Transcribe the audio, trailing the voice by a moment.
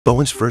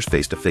Bowen's first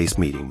face-to-face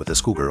meeting with a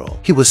schoolgirl.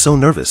 He was so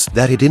nervous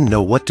that he didn't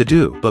know what to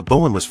do, but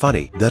Bowen was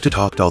funny that he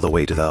talked all the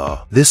way to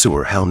the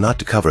sewer how not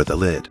to cover the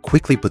lid.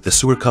 Quickly put the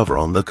sewer cover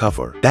on the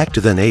cover. Back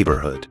to the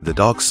neighborhood. The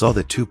dog saw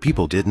that two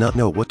people did not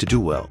know what to do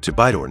well, to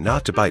bite or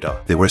not to bite.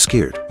 They were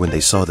scared when they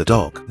saw the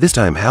dog. This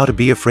time how to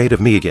be afraid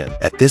of me again.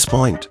 At this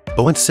point,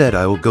 Bowen said,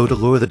 I will go to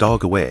lure the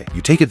dog away.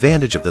 You take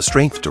advantage of the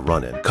strength to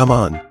run in. Come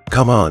on.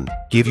 Come on.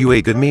 Give you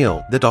a good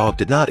meal. The dog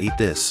did not eat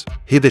this.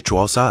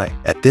 Habitual sigh.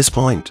 At this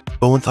point,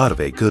 Bowen thought of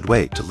a good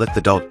way to let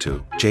the dog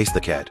to chase the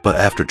cat. But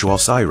after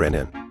Sai ran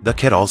in, the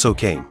cat also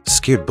came.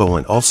 Scared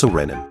Bowen also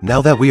ran in.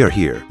 Now that we are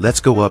here,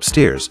 let's go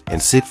upstairs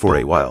and sit for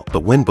a while.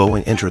 But when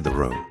Bowen entered the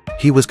room,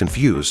 he was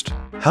confused.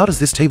 How does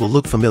this table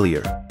look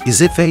familiar?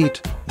 Is it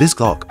fate? This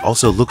clock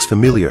also looks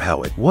familiar.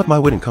 What my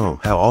wooden comb?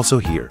 How also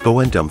here?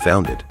 Bowen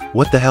dumbfounded.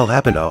 What the hell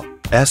happened?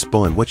 Asked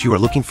Bowen what you are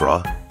looking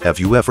for. Have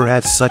you ever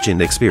had such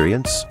an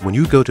experience? When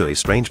you go to a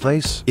strange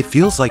place, it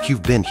feels like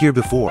you've been here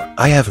before.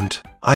 I haven't.